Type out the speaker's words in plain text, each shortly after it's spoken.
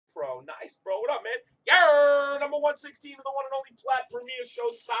nice, bro. What up, man? Yeah, number 116 of the one and only Plat Premier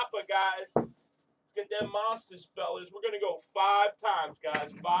Showstopper, guys. Let's get them monsters, fellas. We're going to go 5 times,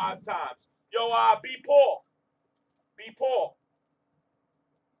 guys. 5 times. Yo, B. Paul. B. Paul.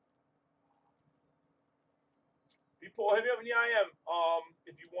 B. Paul, hit me up in the IM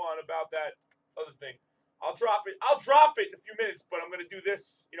if you want about that other thing. I'll drop it. I'll drop it in a few minutes, but I'm going to do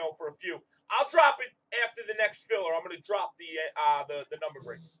this, you know, for a few. I'll drop it after the next filler. I'm going to drop the number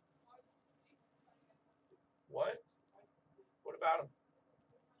break. What? What about him?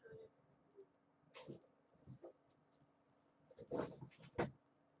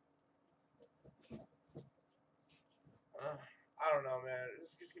 I don't know, man.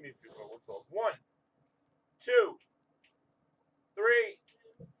 Just give me a few. We'll talk. 1, 2, 3,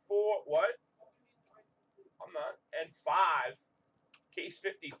 4. What? I'm not. And 5. Case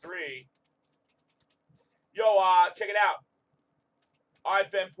 53. Yo, check it out. All right,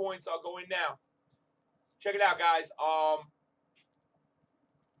 Ben Points. I'll go in now. Check it out, guys.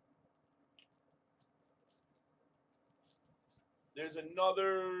 There's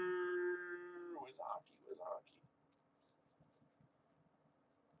another. Where's hockey? Where's hockey?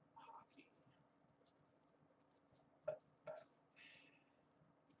 Hockey.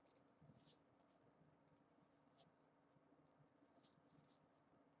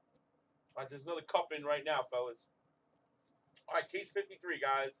 All right, there's another cup in right now, fellas. All right, case 53,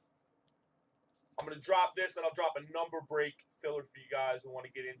 guys. I'm going to drop this, then I'll drop a number break filler for you guys who want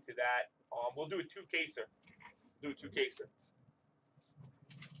to get into that. We'll do a 2-caser. Do a 2-caser.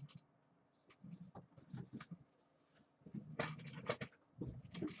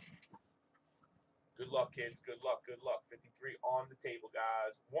 Good luck, kids. Good luck. Good luck. 53 on the table,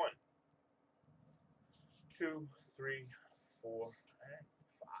 guys. 1, 2, 3, 4, and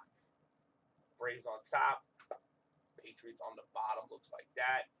 5. Braves on top. Patriots on the bottom. Looks like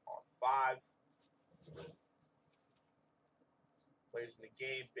that. On 5. Players in the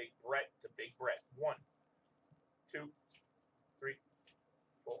game. Big Brett to Big Brett. 1, 2, 3,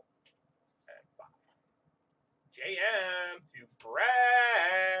 4, and 5. JM to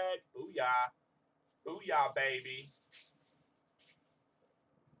Brett. Booyah. Booyah, baby.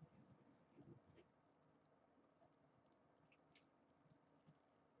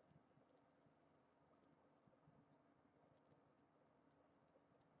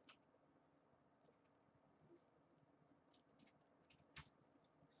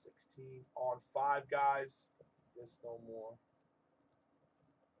 On 5, guys. There's no more.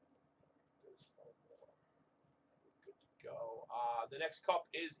 There's no more. Good to go. The next cup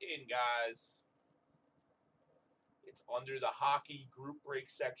is in, guys. It's under the hockey group break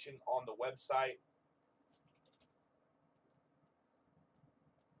section on the website.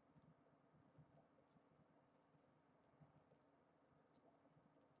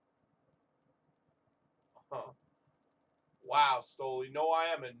 Huh. Wow, Stoli. No, I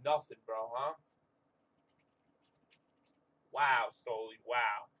am in nothing, bro, huh? Wow, Stoli.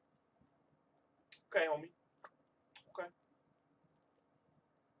 Wow. Okay, homie. Okay.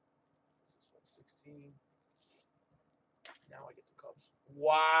 This is 116. Now I get the Cubs.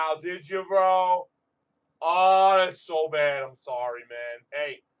 Wow, did you, bro? Oh, that's so bad. I'm sorry, man.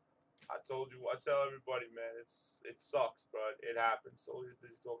 Hey, I told you. I tell everybody, man. It sucks, but it happens. So he's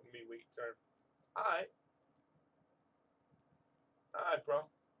busy talking to me. Wait, turn. All right. All right, bro.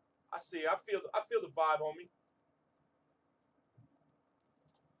 I see. I feel the vibe, homie.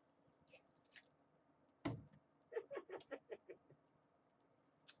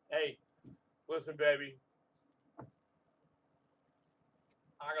 Hey, listen, baby.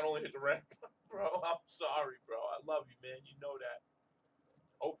 I can only hit the red, bro. I'm sorry, bro. I love you, man. You know that.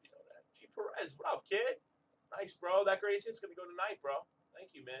 Hope you know that. G Perez, what up, kid? Nice, bro. That greatest hit's gonna go tonight, bro.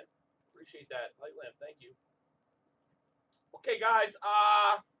 Thank you, man. Appreciate that. Light lamp, thank you. Okay, guys.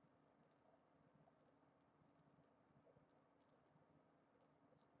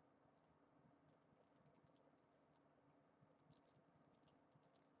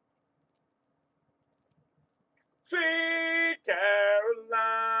 Sweet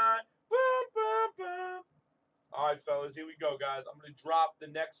Caroline. Boom, boom, boom. All right, fellas, here we go, guys. I'm going to drop the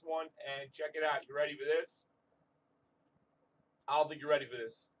next one, and check it out. You ready for this? I don't think you're ready for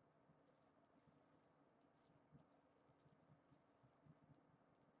this.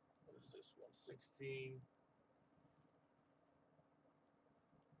 What is this? 116.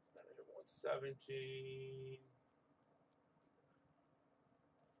 117.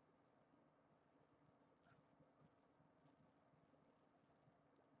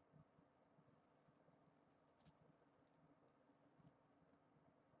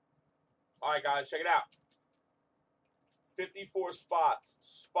 All right, guys, check it out. 54 spots.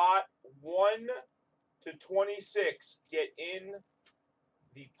 Spot 1 to 26 get in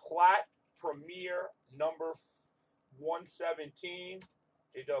the Plat Premier number 117.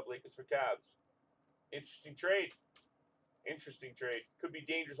 J-Dub, Lakers for Cavs. Interesting trade. Interesting trade. Could be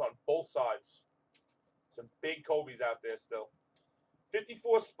dangerous on both sides. Some big Kobe's out there still.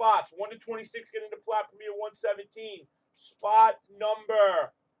 54 spots. 1 to 26 get into Plat Premier 117. Spot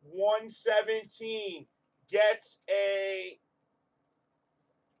number 117 gets a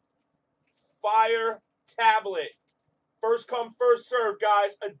Fire tablet. First come, first serve,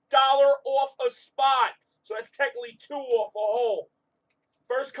 guys. $1 off a spot. So that's technically 2 off a hole.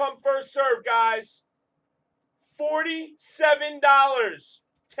 First come, first serve, guys. $47.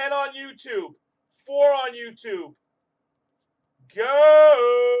 10 on YouTube. 4 on YouTube.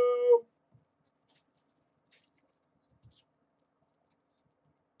 Go!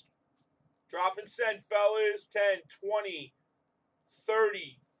 Drop and send, fellas. 10, 20,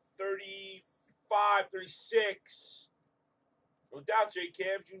 30, 35, 36. No doubt, J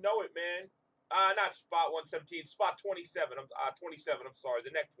Cabs, you know it, man. Not spot 117, spot 27. 27, I'm sorry.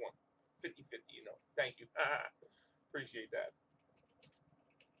 The next one. 50-50, you know. Thank you. Appreciate that.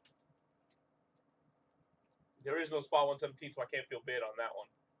 There is no spot 117, so I can't feel bad on that one.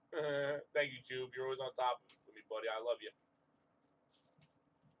 Thank you, Jube. You're always on top of it for me, buddy. I love you.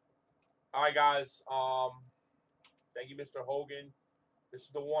 All right, guys. Thank you, Mr. Hogan. This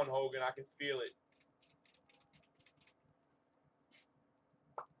is the one, Hogan. I can feel it.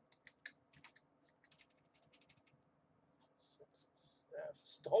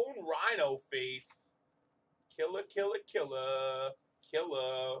 Stone Rhino face. Killer, killer, killer.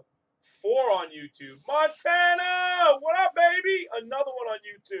 Killer. 4 on YouTube. Montana! What up, baby? Another one on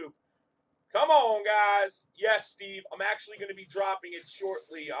YouTube. Come on, guys. Yes, Steve. I'm actually going to be dropping it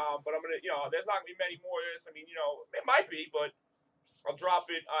shortly. But I'm going to, there's not going to be many more of this. I mean, it might be, but I'll drop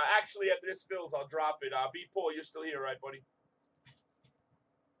it. Actually, after this fills, I'll drop it. B. Paul, you're still here, right, buddy?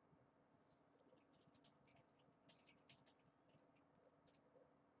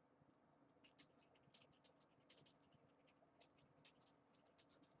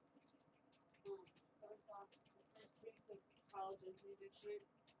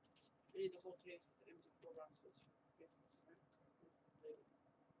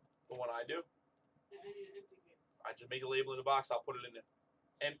 The one I do? I just make a label in the box. I'll put it in there.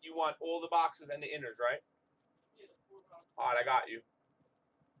 And you want all the boxes and the inners, right? All right, I got you.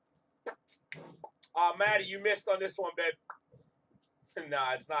 Maddie, you missed on this one, babe.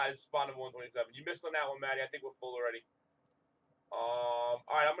 Nah, it's not. It's spot number 127. You missed on that one, Maddie. I think we're full already. All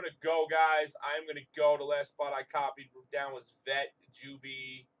right, I'm going to go, guys. I'm going to go. The last spot I copied down was Vet,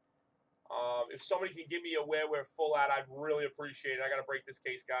 Juby. If somebody can give me a where we're full at, I'd really appreciate it. I got to break this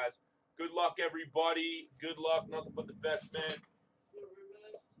case, guys. Good luck, everybody. Good luck. Nothing but the best, man.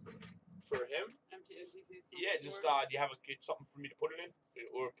 For him? Yeah, just, do you have something for me to put it in?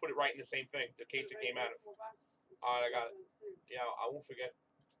 Or put it right in the same thing, the case it came out of. All right, I got it. Yeah, I won't forget.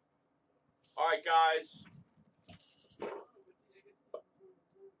 All right, guys.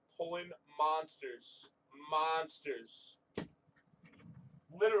 Pulling monsters. Monsters.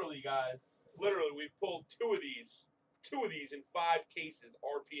 Literally, guys. Literally, we've pulled 2 of these. 2 of these in 5 cases.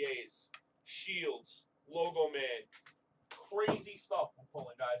 RPAs. Shields. Logo Man. Crazy stuff we're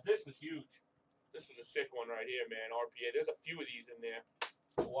pulling, guys. This was huge. This was a sick one right here, man. RPA. There's a few of these in there.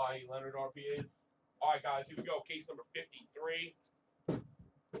 Hawaii Leonard RPAs. All right, guys. Here we go. Case number 53.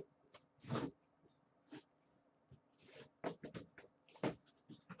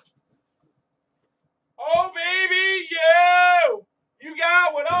 Oh, baby, you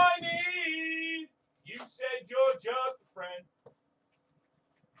got what I need. You said you're just a friend.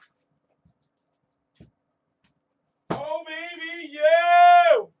 Oh, baby,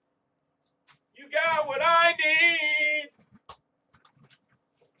 you got what I need.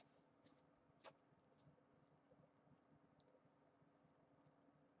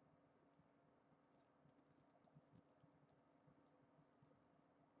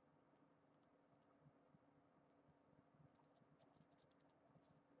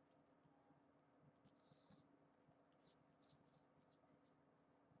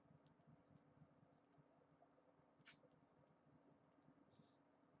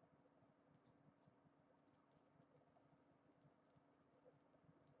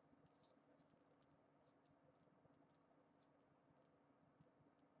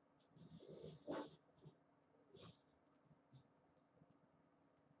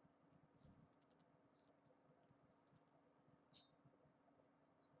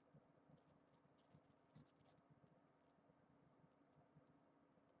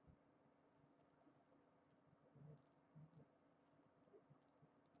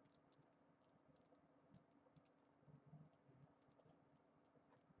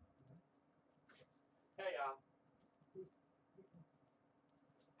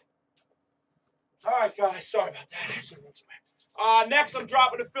 All right, guys. Sorry about that. Next, I'm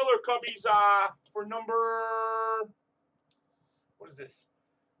dropping the filler cubbies for number, what is this?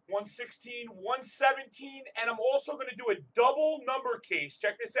 116, 117, and I'm also going to do a double number case.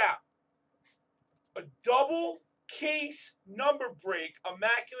 Check this out. A double case number break,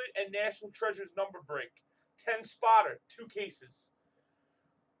 Immaculate and National Treasures number break. 10 spotter, 2 cases.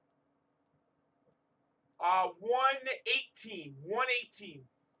 118, 118.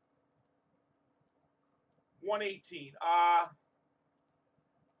 118.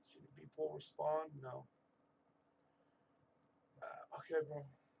 See the people respond? No. Okay, bro.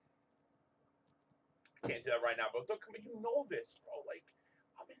 I can't do that right now, but look, come on, you know this, bro. Like,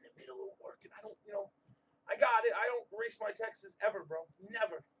 I'm in the middle of work, and I don't, I got it. I don't erase my texts ever, bro.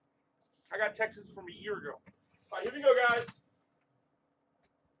 Never. I got texts from a year ago. All right, here we go, guys.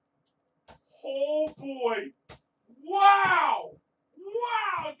 Oh, boy. Wow.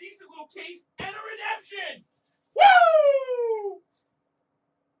 Wow. Decent little case and a redemption. Woo!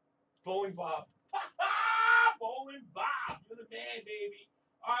 Bowling Bob. Bowling Bob. You're the man, baby.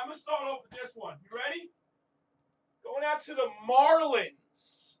 All right, I'm going to start off with this one. You ready? Going out to the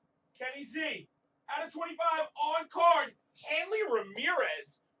Marlins. Kenny Z. Out of 25 on card. Hanley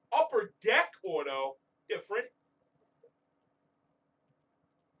Ramirez. Upper deck auto. Different.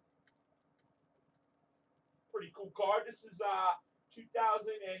 Pretty cool card. This is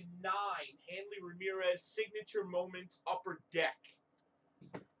 2009. Hanley Ramirez Signature Moments Upper Deck.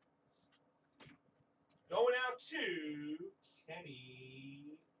 Going out to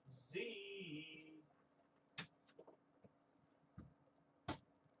Kenny Z.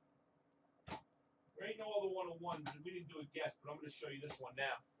 There ain't no other one-on-ones. We didn't do a guess, but I'm going to show you this one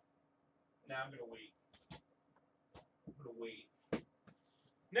now. Now I'm going to wait.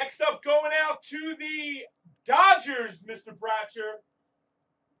 Next up, going out to the Dodgers, Mr. Bratcher.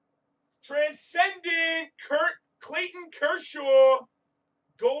 Transcendent Clayton Kershaw.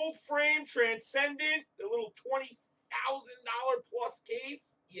 Gold frame Transcendent. The little $20,000 plus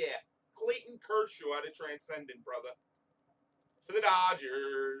case. Yeah. Clayton Kershaw out of Transcendent, brother. For the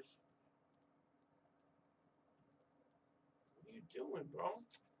Dodgers. What are you doing, bro?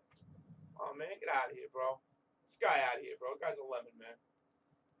 Oh, man, get out of here, bro. This guy out of here, bro. This guy's a lemon, man.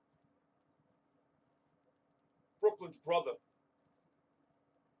 Brooklyn's brother.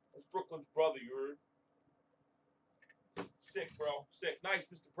 That's Brooklyn's brother, you heard? Sick, bro. Sick. Nice,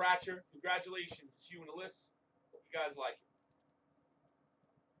 Mr. Bratcher. Congratulations. You and the list. Hope you guys like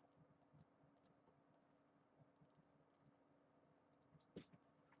it.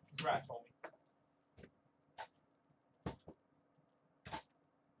 Congrats, homie.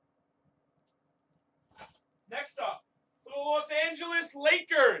 Next up, for the Los Angeles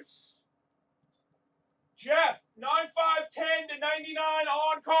Lakers. Jeff, 9/5/10 to 99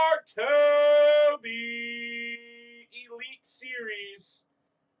 on card. Toby. Elite Series.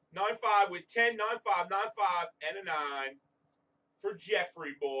 9/5 with 10, 9/5, 9/5, and a 9 for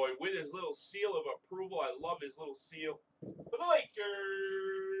Jeffrey Boy with his little seal of approval. I love his little seal for the Lakers.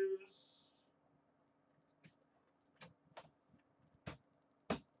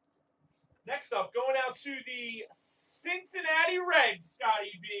 Next up, going out to the Cincinnati Reds,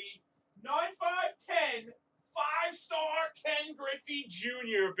 Scotty B. 9/5/10, 5-star Ken Griffey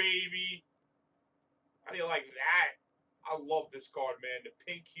Jr., baby. How do you like that? I love this card, man. The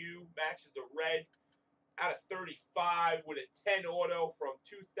pink hue matches the red. Out of 35 with a 10 auto from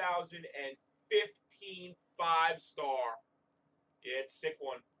 2015 5-star. Yeah, it's a sick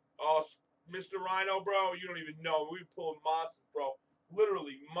one. Oh, Mr. Rhino, bro, you don't even know. We pulling monsters, bro.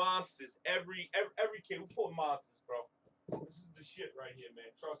 Literally monsters. Every kid, we're pulling monsters, bro. This is the shit right here,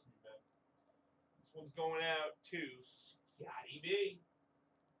 man. Trust me, man. This one's going out to Scotty B.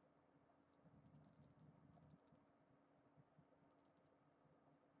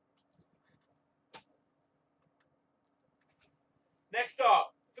 Next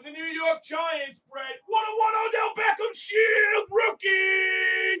up, for the New York Giants, Brett, 101 Odell Beckham Shield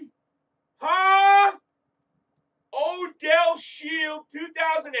rookie! Huh? Odell Shield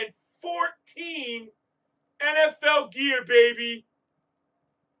 2014 NFL gear, baby.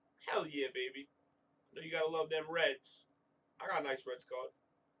 Hell yeah, baby. I know you gotta love them Reds. I got a nice Reds card.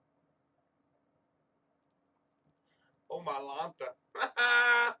 Oh, my Lanta.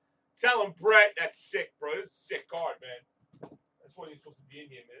 Tell him, Brett, that's sick, bro. This is a sick card, man. That's why you're supposed to be in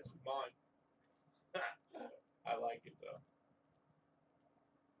here, man. This is mine. I like it, though.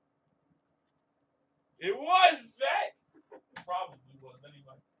 It was that. Probably was,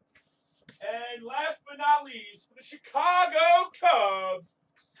 anyway. And last but not least, for the Chicago Cubs,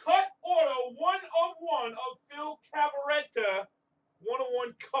 cut auto 1/1 of Phil Cavarretta.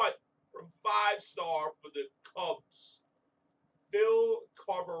 1/1 cut from 5-star for the Cubs. Phil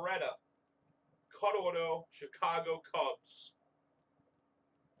Carvaretta. Cut auto, Chicago Cubs.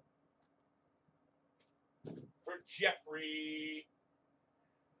 For Jeffrey.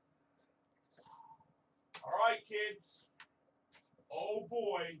 All right, kids. Oh,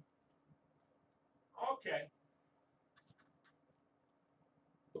 boy. Okay.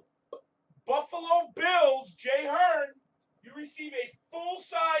 Buffalo Bills, Jay Hearn. You receive a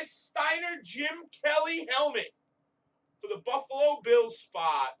full-size Steiner Jim Kelly helmet for the Buffalo Bills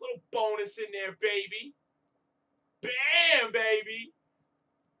spot. Little bonus in there, baby. Bam, baby.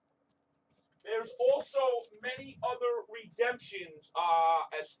 There's also many other redemptions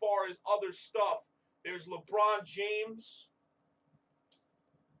as far as other stuff. There's LeBron James.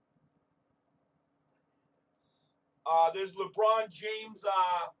 There's LeBron James.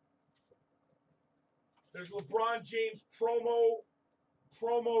 There's LeBron James promo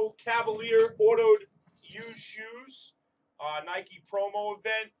Cavalier autoed used shoes. Nike promo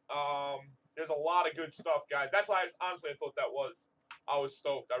event. There's a lot of good stuff, guys. That's why honestly I thought that was. I was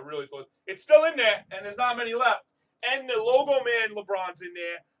stoked. I really thought it's still in there, and there's not many left. And the logo man LeBron's in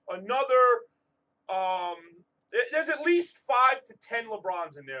there. Another. There's at least 5 to 10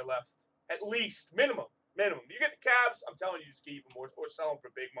 LeBrons in there left. At least minimum. You get the Cavs. I'm telling you, just keep them or sell them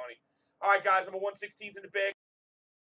for big money. All right, guys. Number 116's in the bag.